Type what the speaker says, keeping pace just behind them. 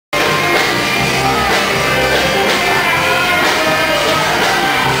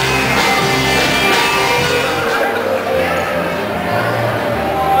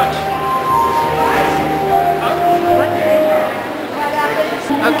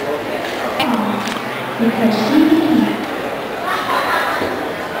because she became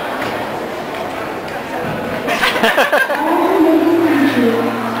all the living creatures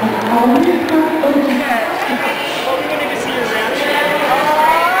and all the We wanted to see your reaction.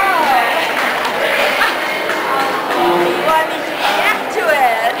 You want me to react to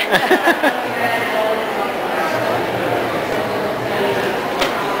it?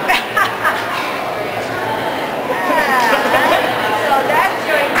 So that's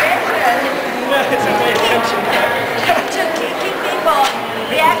your intention. It's a my intention. To keep people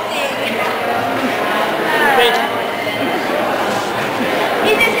reacting. Thank you.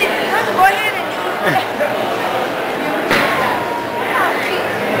 Eat this, eat this. Go ahead and eat.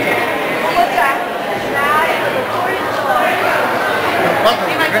 One more time. Now for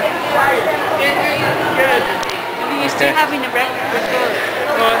the Good. You're still having the breakfast.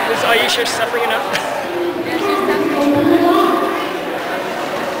 Is Aisha suffering enough?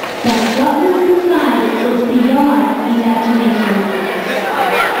 that what was inside was beyond imagination.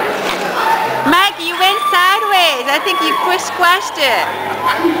 Mike, you went sideways. I think you squashed it.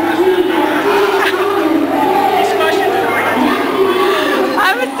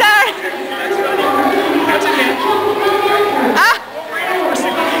 I'm sorry. That's okay. Ah,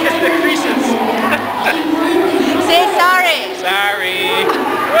 It's the creases. say sorry. Sorry.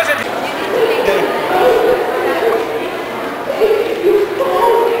 It wasn't.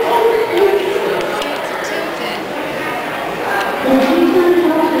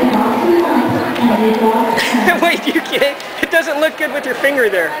 Wait, you can't. It doesn't look good with your finger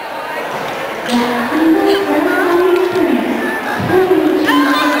there.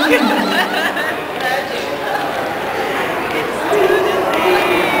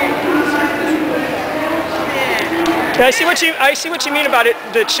 I see what you mean about it.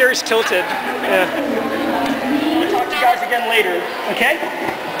 The chair's tilted. Yeah. I'll talk to you guys again later. Okay?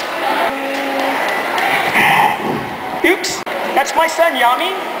 Oops. That's my son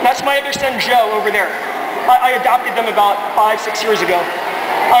Yami. That's my other son Joe over there. I adopted them about 5-6 years ago.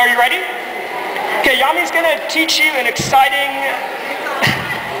 Are you ready? Okay, Yami's gonna teach you an exciting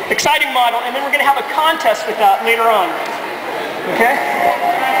model, and then we're gonna have a contest with that later on. Okay?